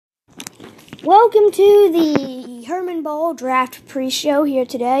Welcome to the Herman Bowl Draft Pre-Show here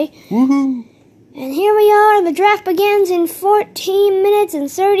today. Woohoo! And here we are. The draft begins in 14 minutes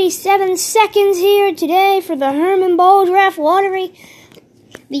and 37 seconds here today for the Herman Bowl Draft Lottery.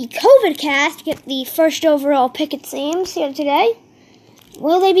 The COVID cast get the first overall pick, it seems, here today.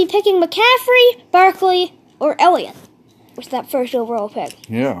 Will they be picking McCaffrey, Barkley, or Elliott with that first overall pick?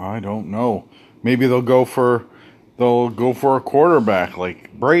 Yeah, I don't know. Maybe they'll go for a quarterback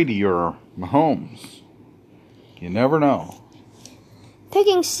like Brady or Mahomes. You never know.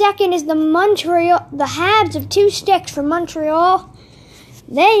 Picking second is the Habs of two sticks from Montreal.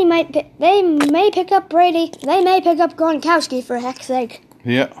 They may pick up Brady. They may pick up Gronkowski, for heck's sake.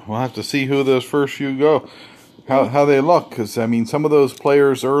 Yeah, we'll have to see who those first few go. How they look, because I mean, some of those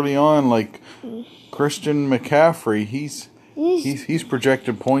players early on, like Christian McCaffrey, he's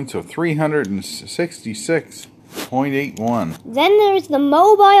projected points of 366.81. Then there's the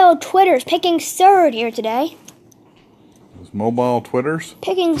mobile Twitters picking third here today. Those mobile Twitters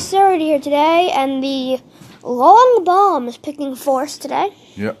picking third here today, and the long bombs picking fourth today.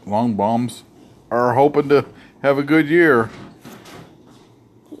 Yeah, long bombs are hoping to have a good year.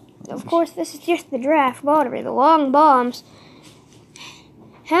 Of course, this is just the draft lottery. The long bombs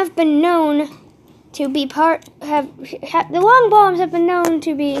have been known to be the long bombs have been known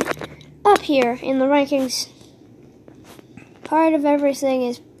to be up here in the rankings. Part of everything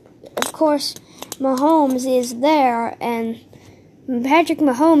is, of course, Mahomes is there, and Patrick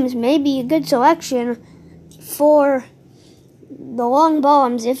Mahomes may be a good selection for the long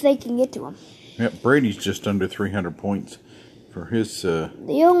bombs if they can get to him. Yeah, Brady's just under 300 points for his.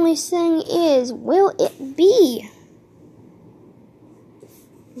 The only thing is, will it be?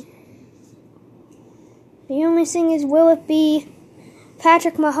 The only thing is, will it be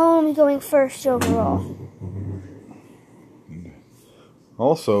Patrick Mahomes going first overall?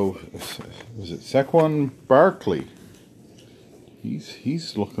 Also, is it Saquon Barkley?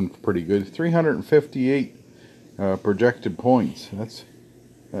 He's looking pretty good. 358 projected points. That's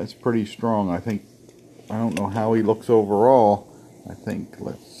pretty strong. I don't know how he looks overall. I think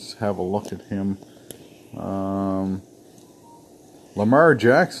let's have a look at him. Lamar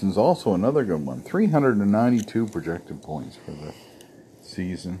Jackson's also another good one. 392 projected points for the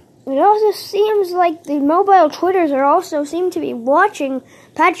season. It also seems like the mobile Twitters seem to be watching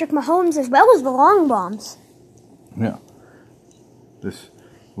Patrick Mahomes as well as the long bombs. Yeah. This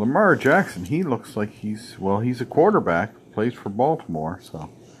Lamar Jackson, he looks like he's a quarterback, plays for Baltimore, so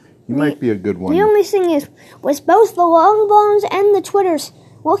he might be a good one. The only thing is, with both the long bombs and the Twitters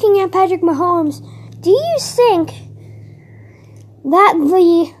looking at Patrick Mahomes, do you think that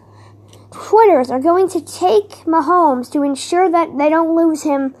the Twitters are going to take Mahomes to ensure that they don't lose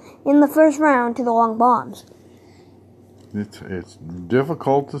him in the first round to the long bombs? It's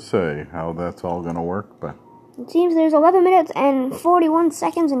difficult to say how that's all going to work, but it seems there's 11 minutes and 41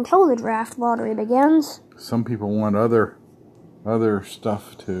 seconds until the draft lottery begins. Some people want other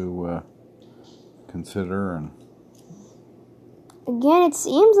stuff to consider, and again, it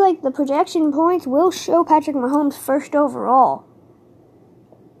seems like the projection points will show Patrick Mahomes first overall.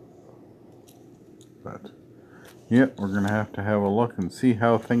 But yeah, we're going to have a look and see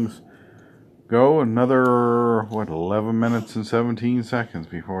how things go. Another, 11 minutes and 17 seconds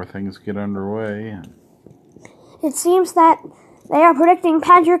before things get underway. And it seems that they are predicting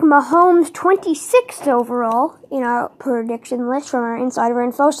Patrick Mahomes 26th overall in our prediction list from our Insider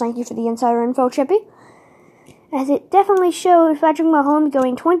Info. Thank you for the Insider Info, Chippy. As it definitely shows Patrick Mahomes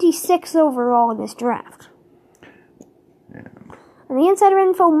going 26th overall in this draft. And the Insider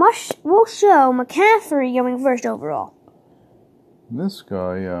Info will show McCaffrey going first overall. This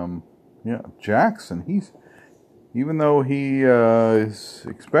guy, Jackson, even though he is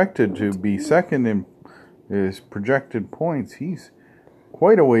expected to be second in his projected points, he's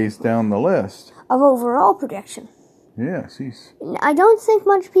quite a ways down the list of overall projection. Yes, I don't think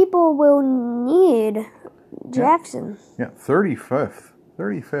much people will need Jackson. Yeah, 35th.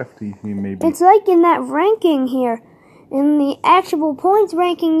 35th, he may be. It's like in that ranking here. In the actual points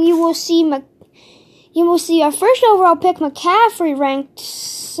ranking, you will see our first overall pick, McCaffrey, ranked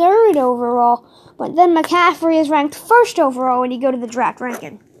third overall, but then McCaffrey is ranked first overall when you go to the draft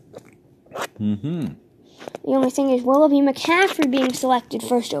ranking. Mm-hmm. The only thing is, will it be McCaffrey being selected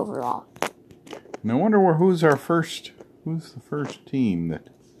first overall? No wonder who's the first team that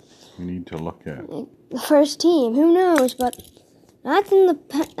we need to look at. The first team, who knows? But that's in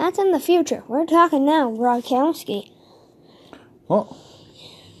the future. We're talking now, Gronkowski. Oh.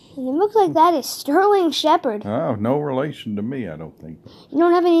 And it looks like that is Sterling Shepard. Oh, no relation to me, I don't think. You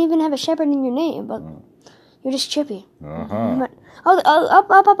don't even have a Shepard in your name, but you're just Chippy. Uh-huh. But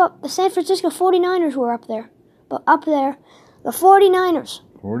Up. The San Francisco 49ers were up there. But up there, the 49ers.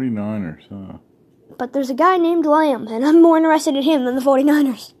 49ers, huh? But there's a guy named Lamb, and I'm more interested in him than the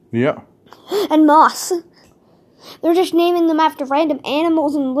 49ers. Yeah. And Moss. They're just naming them after random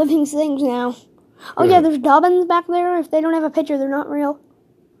animals and living things now. Oh yeah, there's Dobbins back there. If they don't have a pitcher, they're not real.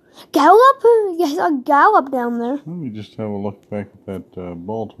 Gallup? Yes, a Gallup down there. Let me just have a look back at that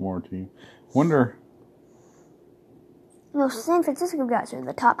Baltimore team. Wonder... Those San Francisco guys are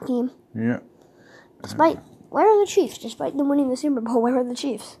the top team. Yeah. Where are the Chiefs? Despite them winning the Super Bowl, where are the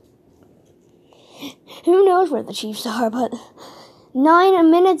Chiefs? Who knows where the Chiefs are, but 9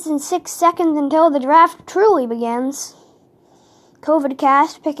 minutes and 6 seconds until the draft truly begins. COVID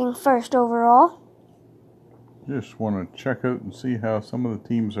cast picking first overall. Just want to check out and see how some of the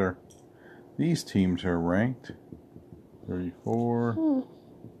teams are. These teams are ranked. 34.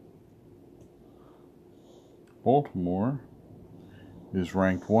 Baltimore is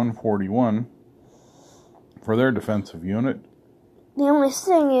ranked 141 for their defensive unit. The only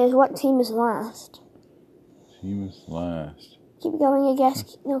thing is, what team is last? Team is last. Keep going, I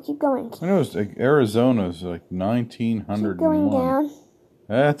guess. No, keep going. I know it's like Arizona's like 1,901. Keep going down.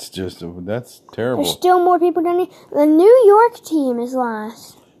 That's terrible. There's still more people down here. The New York team is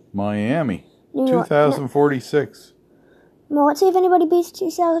last. Miami, 2,046. Well, let's see if anybody beats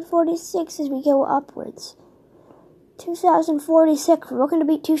 2,046 as we go upwards. 2,046. We're looking to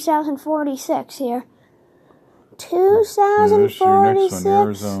beat 2,046 here. 2,046.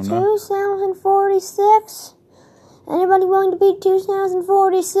 2,046. Anybody willing to beat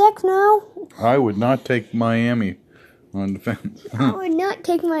 2,046? No? I would not take Miami on defense. I would not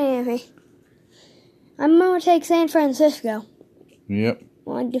take Miami. I'm going to take San Francisco. Yep.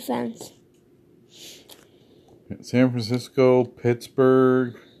 On defense. San Francisco,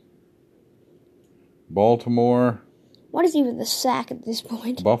 Pittsburgh, Baltimore. What is even the sack at this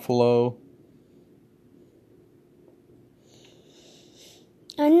point? Buffalo.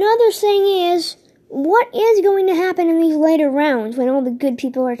 Another thing is, what is going to happen in these later rounds when all the good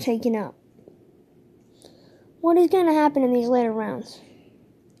people are taken up? What is going to happen in these later rounds?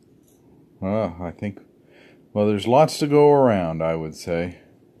 I think, there's lots to go around, I would say.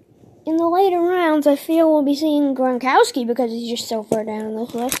 In the later rounds, I feel we'll be seeing Gronkowski, because he's just so far down on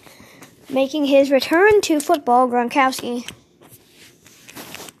this list, making his return to football. Gronkowski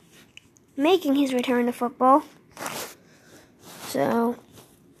making his return to football. So,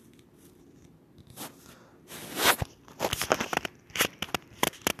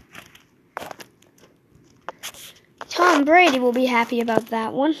 Tom Brady will be happy about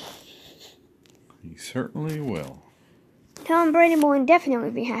that one. He certainly will. Tom Brady will indefinitely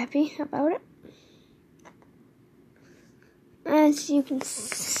be happy about it. As you can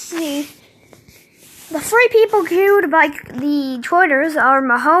see, the three people queued by the Twitters are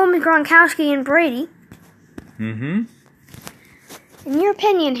Mahomes, Gronkowski, and Brady. Mm-hmm. In your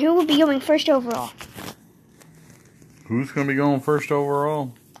opinion, who will be going first overall? Who's going to be going first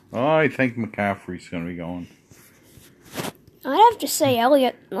overall? I think McCaffrey's going to be going. I'd have to say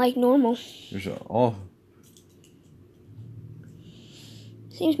Elliott, like normal. Seems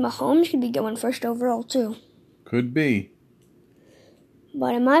Mahomes could be going first overall, too. Could be.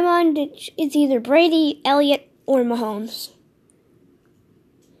 But in my mind, it's either Brady, Elliott, or Mahomes.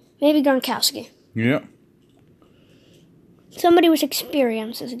 Maybe Gronkowski. Yeah. Somebody with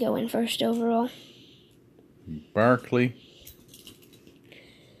experience is going first overall. Barkley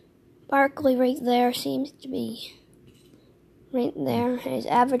right there seems to be right there. His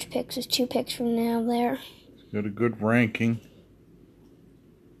average picks is 2 picks from now there. Got a good ranking.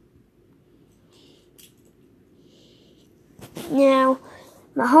 Now,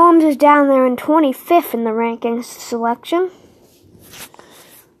 Mahomes is down there in 25th in the rankings selection.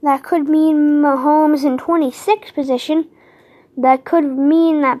 That could mean Mahomes in 26th position. That could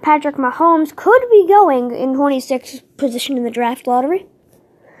mean that Patrick Mahomes could be going in 26th position in the draft lottery,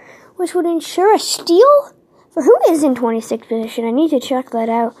 which would ensure a steal for who is in 26th position. I need to check that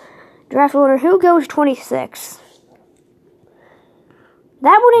out. Draft order, who goes 26th?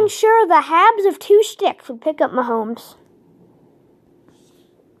 That would ensure the Habs of 2 sticks would pick up Mahomes.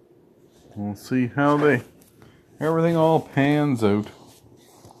 We'll see how everything all pans out.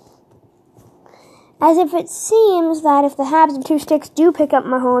 As if it seems that if the Habs of 2 sticks do pick up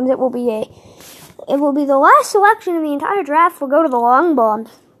Mahomes, it will be the last selection in the entire draft will go to the long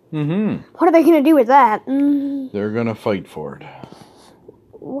bombs. Mm-hmm. What are they going to do with that? They're going to fight for it.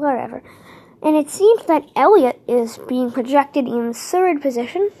 Whatever. And it seems that Elliott is being projected in 3rd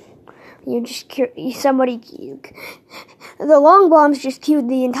position. The long bombs just queued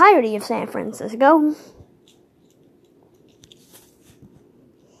the entirety of San Francisco.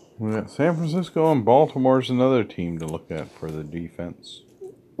 We got San Francisco and Baltimore's another team to look at for the defense.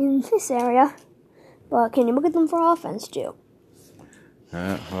 In this area. But can you look at them for offense, too?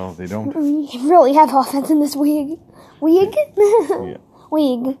 Well, they don't. You really have offense in this league. League? Yeah.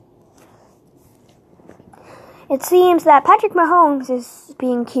 League. It seems that Patrick Mahomes is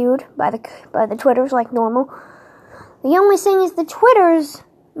being cued by the Twitters like normal. The only thing is the Twitters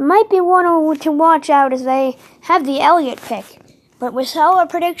might be one to watch out as they have the Elliott pick. But with all our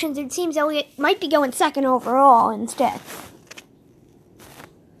predictions, it seems Elliott might be going second overall instead.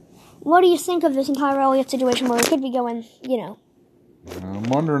 What do you think of this entire Elliott situation where he could be going, I'm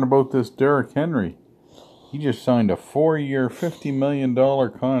wondering about this Derrick Henry. He just signed a 4-year, $50 million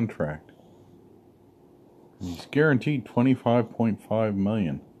contract. He's guaranteed $25.5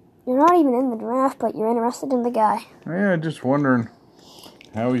 million. You're not even in the draft, but you're interested in the guy. Yeah, just wondering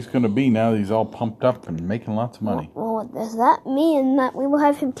how he's going to be now that he's all pumped up and making lots of money. Well, does that mean that we will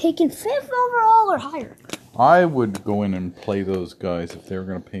have him taken 5th overall or higher? I would go in and play those guys if they were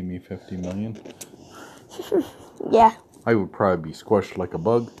going to pay me $50 million. Yeah. I would probably be squished like a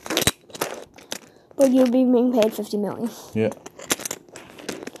bug. But you'd be being paid $50 million. Yeah.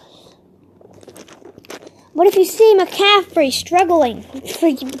 What if you see McCaffrey struggling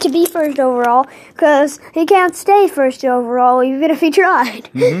to be 1st overall because he can't stay 1st overall even if he tried?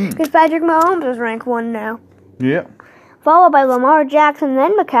 Because Patrick Mahomes is ranked 1 now. Yeah. Followed by Lamar Jackson,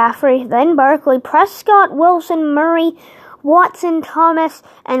 then McCaffrey, then Barkley, Prescott, Wilson, Murray, Watson, Thomas,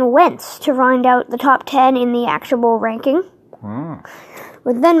 and Wentz to round out the top 10 in the actual ranking.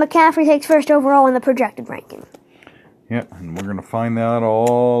 But then McCaffrey takes 1st overall in the projected ranking. Yeah, and we're going to find that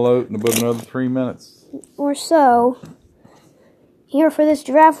all out in about another 3 minutes. Or so, here for this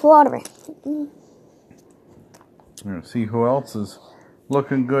draft lottery. We're going to see who else is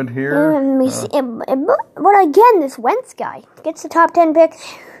looking good here. But again, this Wentz guy gets the top 10 pick.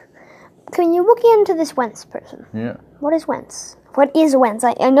 Can you look into this Wentz person? Yeah. What is Wentz? What is Wentz?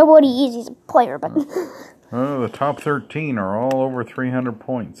 I know what he is. He's a player, but... The top 13 are all over 300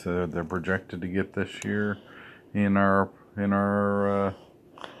 points. They're projected to get this year in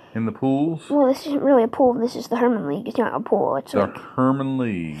the pools. Well, this isn't really a pool. This is the Herman League. It's not a pool. It's the like Herman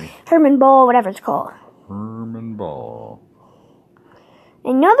League. Herman Ball, whatever it's called. Herman Ball.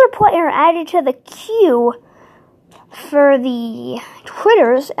 Another player added to the queue for the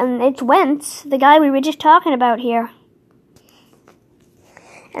Twitters, and it's Wentz, the guy we were just talking about here.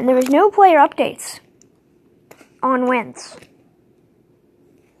 And there is no player updates on Wentz.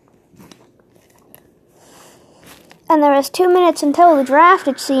 And there is 2 minutes until the draft,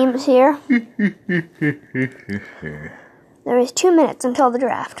 it seems, here. There is 2 minutes until the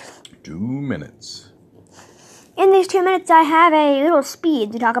draft. 2 minutes. In these 2 minutes, I have a little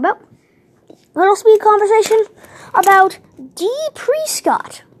speed to talk about. A little speed conversation about D.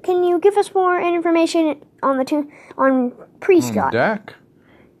 Prescott. Can you give us more information on Prescott? Dak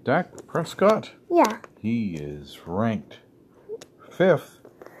Prescott? Yeah. He is ranked 5th.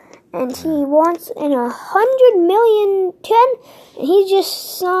 And he wants an $100 million, and he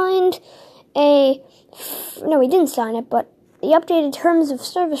just signed no, he didn't sign it, but the updated terms of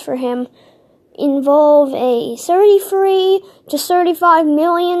service for him involve a $33 to $35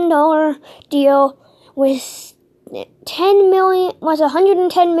 million deal with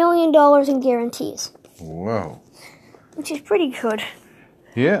 $110 million in guarantees. Whoa. Which is pretty good.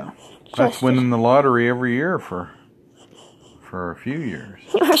 Yeah. That's winning the lottery every year for a few years.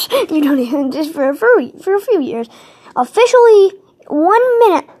 You don't even, just for a few years. Officially 1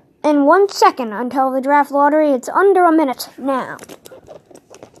 minute and 1 second until the draft lottery. It's under a minute now.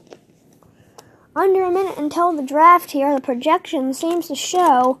 Under a minute until the draft here. The projection seems to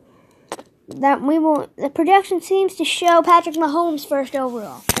show that the projection seems to show Patrick Mahomes 1st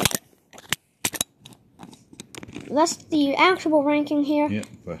overall. That's the actual ranking here. Yeah,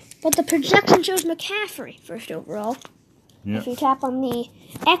 but the projection shows McCaffrey 1st overall. Yeah. If you tap on the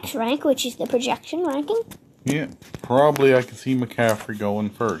X rank, which is the projection ranking. Yeah, probably I can see McCaffrey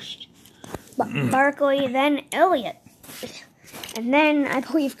going 1st. Barkley, then Elliott. And then, I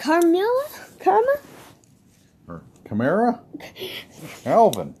believe, Karma? Or Camara?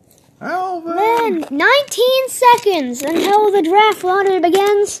 Alvin. Then, 19 seconds until the draft lottery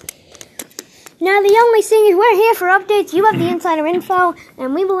begins. Now, the only thing is we're here for updates. You have the insider info,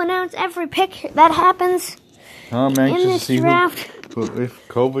 and we will announce every pick that happens. I'm anxious in this to see draft. if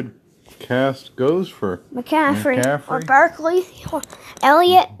COVID cast goes for McCaffrey. Or Barkley, or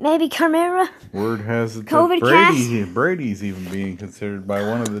Elliott, maybe Camara. Word has it COVID that Brady's even being considered by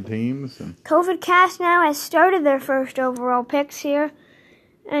one of the teams. And COVID cast now has started their 1st overall picks here.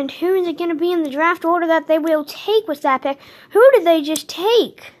 And who is it going to be in the draft order that they will take with that pick? Who did they just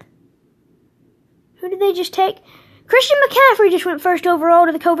take? Who did they just take? Christian McCaffrey just went first overall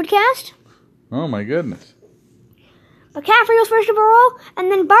to the COVID cast. Oh, my goodness. McCaffrey goes first overall,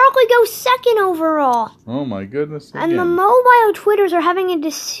 and then Barkley goes second overall. Oh, my goodness. Again. And the mobile Twitters are having a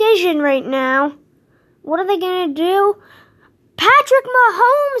decision right now. What are they going to do? Patrick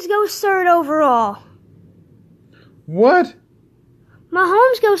Mahomes goes third overall. What?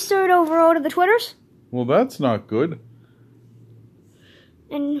 Mahomes goes third overall to the Twitters. Well, that's not good.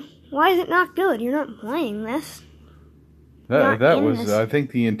 And why is it not good? You're not playing this. That was, I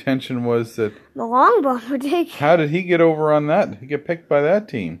think the intention was that... The long ball would take... How did he get over on that? He get picked by that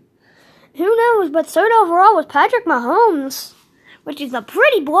team. Who knows, but third overall was Patrick Mahomes, which is a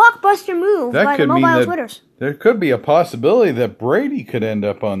pretty blockbuster move by the mobile Twitters. There could be a possibility that Brady could end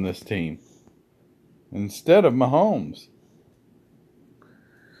up on this team instead of Mahomes.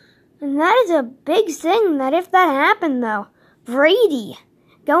 And that is a big thing, that if that happened, though, Brady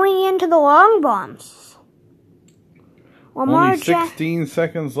going into the long bombs. Only 16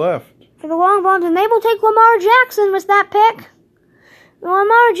 seconds left. For the long bombs, and they will take Lamar Jackson with that pick.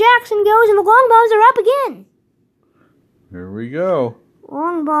 Lamar Jackson goes, and the long bombs are up again. Here we go.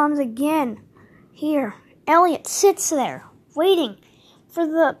 Long bombs again. Here, Elliott sits there, waiting for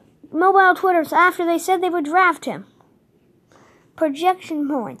the mobile Twitters after they said they would draft him. Projection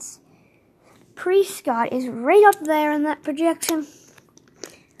points. Prescott is right up there in that projection.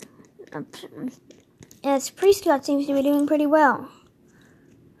 As Prescott seems to be doing pretty well.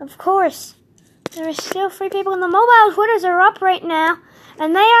 Of course, there are still 3 people, and the mobile Twitters are up right now,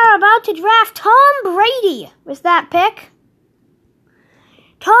 and they are about to draft Tom Brady with that pick.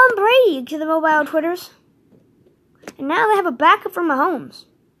 Tom Brady to the mobile Twitters. And now they have a backup for Mahomes.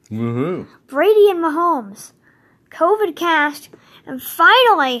 Woohoo. Brady and Mahomes. COVID cast, and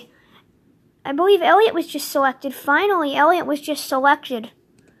finally, I believe Elliott was just selected. Finally, Elliott was just selected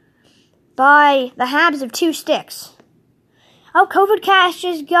by the Habs of 2 sticks. Oh, COVID cast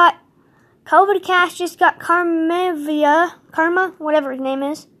just got Karma, whatever his name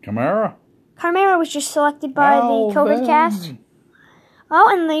is. Kamara was just selected by the COVID cast. Oh,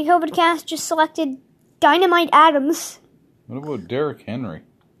 and the COVID cast just selected Dynamite Adams. What about Derrick Henry?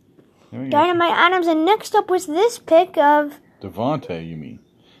 Dynamite Adams, and next up was this pick of... Devontae, you mean?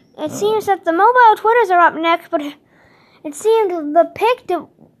 It seems that the mobile Twitters are up next, but it seemed the pick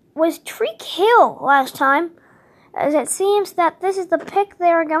was Tyreek Hill last time. As it seems that this is the pick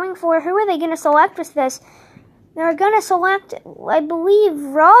they are going for. Who are they going to select with this? They're going to select, I believe,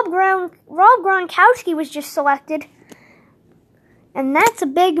 Rob Gronkowski was just selected. And that's a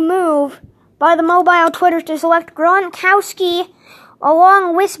big move by the mobile Twitter to select Gronkowski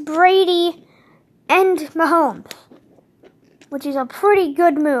along with Brady and Mahomes, which is a pretty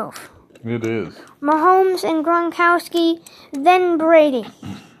good move. It is. Mahomes and Gronkowski, then Brady.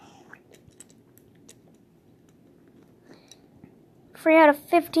 3 out of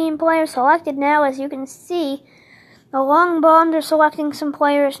 15 players selected now, as you can see. The long bombs are selecting some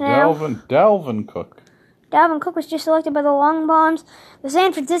players now. Dalvin Cook. Dalvin Cook was just selected by the long bombs. The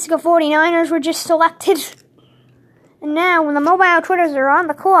San Francisco 49ers were just selected. And now, when the mobile Twitters are on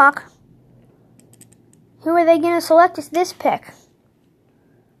the clock, who are they going to select as this pick?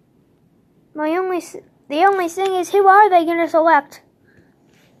 The only thing is, who are they going to select?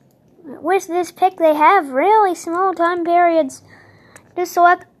 With this pick, they have really small time periods to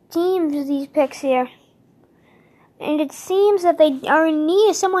select teams, these picks here. And it seems that they are in need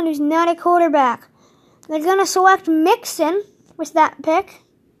of someone who's not a quarterback. They're going to select Mixon with that pick.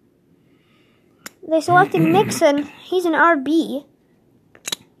 They selected Mixon. He's an RB.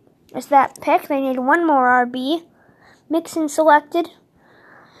 With that pick, they need one more RB. Mixon selected.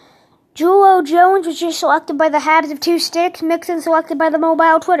 Julio Jones was just selected by the Habs of 2 sticks. Mixon selected by the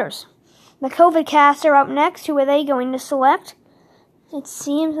mobile Twitters. The COVID cast are up next. Who are they going to select? It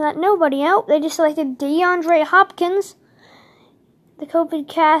seems that nobody out. They just selected DeAndre Hopkins. The COVID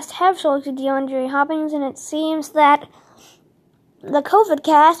cast have selected DeAndre Hopkins, and it seems that the COVID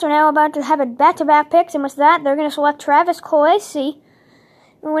cast are now about to have a back-to-back picks, and with that, they're going to select Travis Kelce,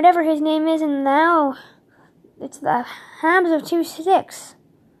 and whatever his name is, and now it's the Habs of 2 sticks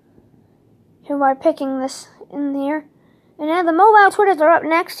who are picking this in here. And now the mobile Twitters are up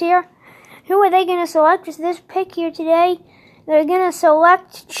next here. Who are they going to select with this pick here today? They're going to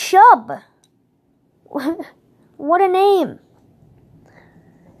select Chubb. What a name.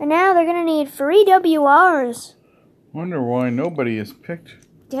 And now they're going to need 3 WRs. Wonder why nobody has picked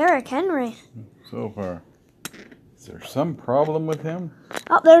Derrick Henry so far. Is there some problem with him?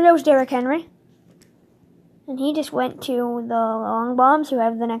 Oh, there goes Derrick Henry. And he just went to the Long Bombs, who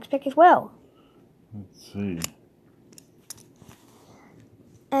have the next pick as well. Let's see.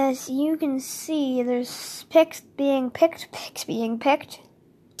 as you can see, there's picks being picked.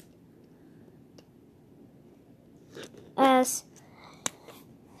 As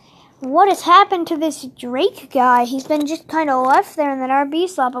what has happened to this Drake guy? He's been just kind of left there in that RB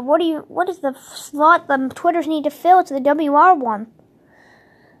slot. But what is the slot the Twitters need to fill? It's the WR one.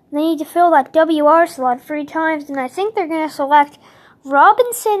 They need to fill that WR slot 3 times, and I think they're going to select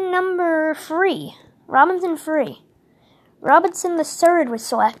Robinson number 3. Robinson 3. Robinson the third was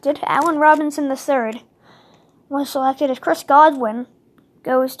selected. Allen Robinson the third was selected as Chris Godwin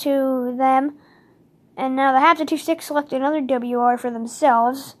goes to them. And now the Habs of 2-6 select another WR for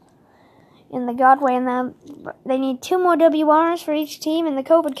themselves in the Godwin. And they need 2 more WRs for each team, and the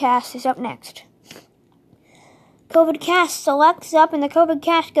COVID cast is up next. COVID cast selects up, and the COVID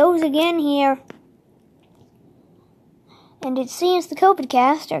cast goes again here. And it seems the COVID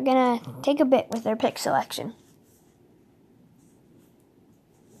cast are going to take a bit with their pick selection.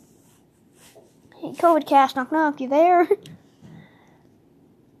 Hey, COVID cast, knock knock, you there?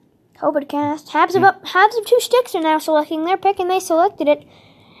 COVID cast. Habs of 2 sticks are now selecting their pick, and they selected it.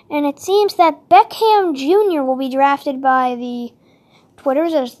 And it seems that Beckham Jr. will be drafted by the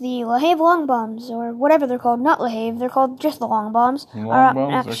Twitters as the LaHave Long Bombs, or whatever they're called. Not LaHave, they're called just the Long Bombs. The Long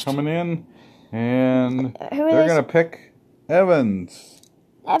Bombs are coming in, and they're going to pick Evans.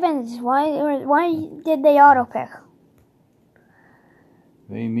 Evans, why did they auto-pick?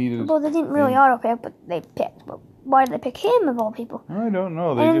 They needed... Well, they didn't really auto-pick, but they picked. But why did they pick him, of all people? I don't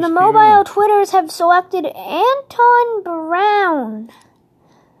know. And the mobile Twitters have selected Anton Brown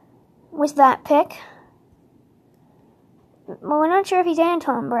with that pick. Well, we're not sure if he's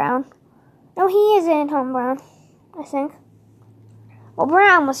Anton Brown. No, he is Anton Brown, I think. Well,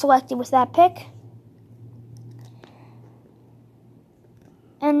 Brown was selected with that pick.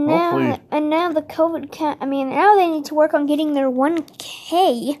 And now the COVID now they need to work on getting their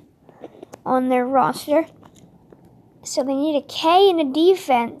 1K on their roster. So they need a K and a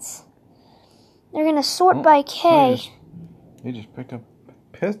defense. They're going to sort by K. They just picked up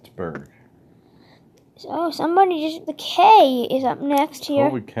Pittsburgh. So the K is up next here.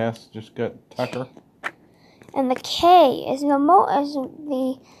 COVID cast just got Tucker. And the K is as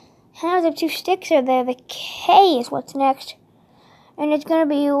the Hounds of 2 sticks are there. The K is what's next. And it's going to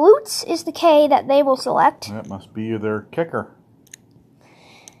be Lutz is the K that they will select. That must be their kicker.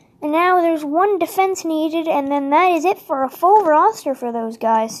 And now there's 1 defense needed, and then that is it for a full roster for those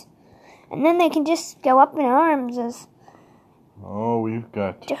guys. And then they can just go up in arms as... Oh, we've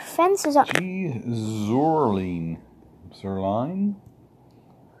got... Defense is up. Zerline.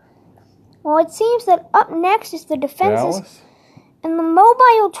 Well, it seems that up next is the defenses. Dallas? And the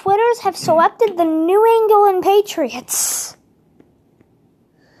mobile Twitters have selected the New England Patriots.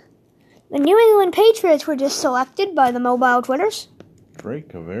 The New England Patriots were just selected by the mobile Twitters.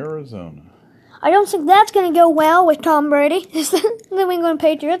 Drake of Arizona. I don't think that's going to go well with Tom Brady. The New England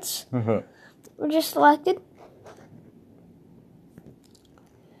Patriots were just selected.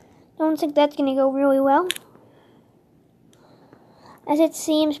 Don't think that's going to go really well. As it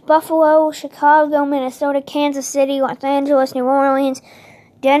seems, Buffalo, Chicago, Minnesota, Kansas City, Los Angeles, New Orleans,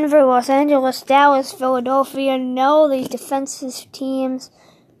 Denver, Los Angeles, Dallas, Philadelphia, and all these defensive teams.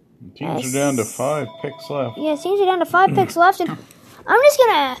 Teams are down to 5 picks left. Yeah, teams are down to 5 picks left, and I'm just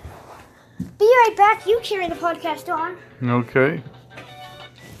gonna be right back. You carry the podcast on. Okay.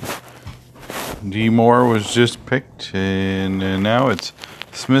 D. Moore was just picked, and now it's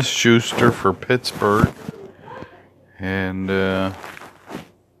Smith-Schuster for Pittsburgh. And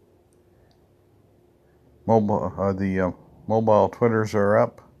mobile Twitters are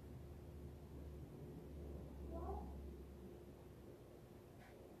up.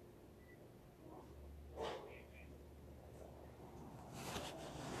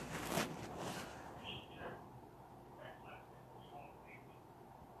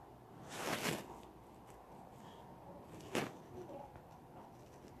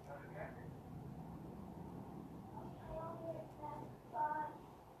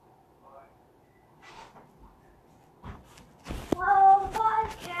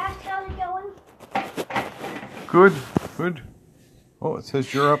 Good. Oh, it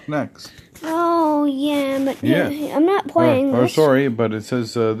says you're up next. Oh, yeah, but I'm not playing this. Sorry, but it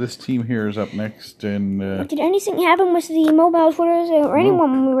says this team here is up next. And did anything happen with the mobile Twitters or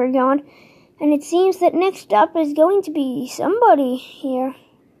anyone when we were gone? And it seems that next up is going to be somebody here.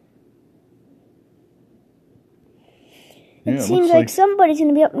 It seems like somebody's going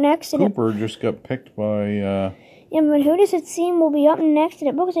to be up next. Cooper just got picked by... Yeah, but who does it seem will be up next? And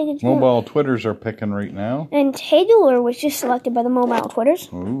it looks like it's mobile Twitters are picking right now. And Taylor was just selected by the mobile Twitters.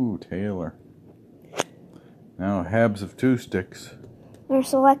 Ooh, Taylor. Now Habs of 2 sticks. They're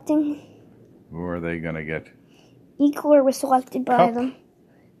selecting. Who are they going to get? Equaler was selected by Cup. them.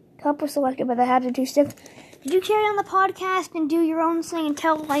 Cup was selected by the Habs of 2 Sticks. Did you carry on the podcast and do your own thing and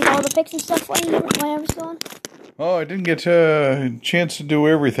tell like all the picks and stuff while I was going? Oh, I didn't get a chance to do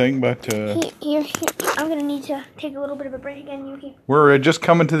everything, but... Here. I'm going to need to take a little bit of a break again. You keep... We're just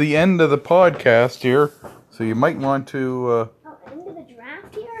coming to the end of the podcast here, so you might want to... end of the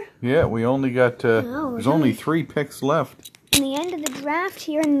draft here? Yeah, we only got... there's only 3 picks left. In the end of the draft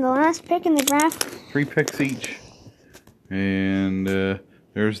here, and the last pick in the draft. 3 picks each. And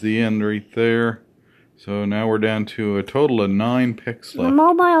there's the end right there. So now we're down to a total of 9 picks left. The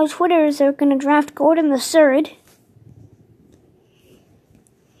mobile Twitters are going to draft Gordon the Third.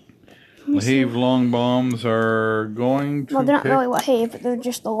 LaHave Long Bombs are going to Well, they're not pick really LaHave, but they're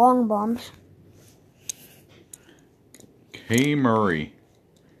just the Long Bombs. K. Murray.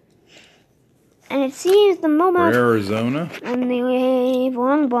 And it seems the mobile... For Arizona. And the LaHave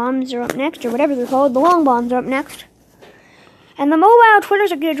Long Bombs are up next, or whatever they're called. The Long Bombs are up next. And the mobile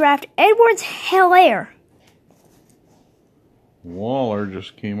Twitters are going to draft Edwards Hilaire. Waller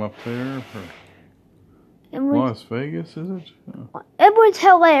just came up there for Las Vegas, is it? Oh. Edwards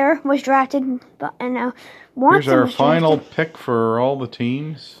Hilaire was drafted, and now Watson Here's our was final drafted. pick for all the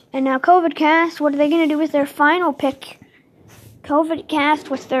teams. And now COVIDcast, what are they going to do with their final pick? COVIDcast,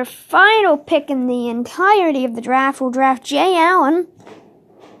 with their final pick in the entirety of the draft, will draft Jay Allen.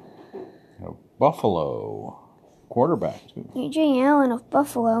 Buffalo. Quarterback, too. Jay Allen of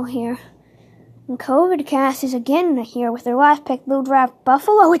Buffalo here. And COVIDcast is again here with their last pick. They'll draft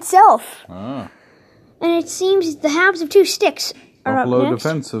Buffalo itself. Ah. And it seems the Habs of 2 Sticks are Buffalo up next.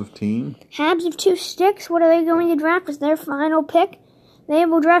 defensive team. Habs of 2 Sticks, what are they going to draft as their final pick? They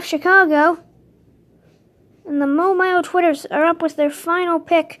will draft Chicago. And the mobile Twitters are up with their final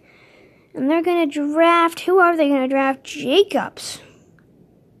pick. And they're going to draft... Who are they going to draft? Jacobs.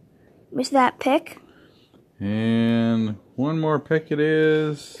 With that pick. And one more pick it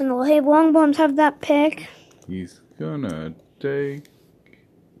is. And the LaHave Long Bombs have that pick. He's gonna take...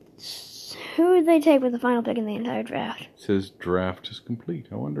 Who would they take with the final pick in the entire draft? It says draft is complete.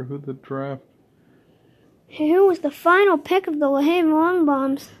 I wonder who the draft... Who was the final pick of the LaHave Long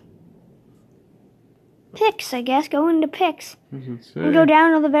Bombs? Picks, I guess. Go into picks. What does it say? We'll go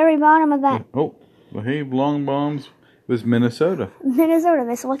down to the very bottom of that. Oh, LaHave Long Bombs was Minnesota. Minnesota.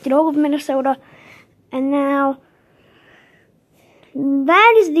 They selected all of Minnesota. And now,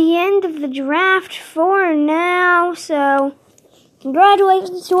 that is the end of the draft for now. So,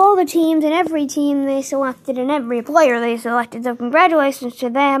 congratulations to all the teams and every team they selected and every player they selected. So, congratulations to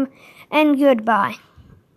them and goodbye.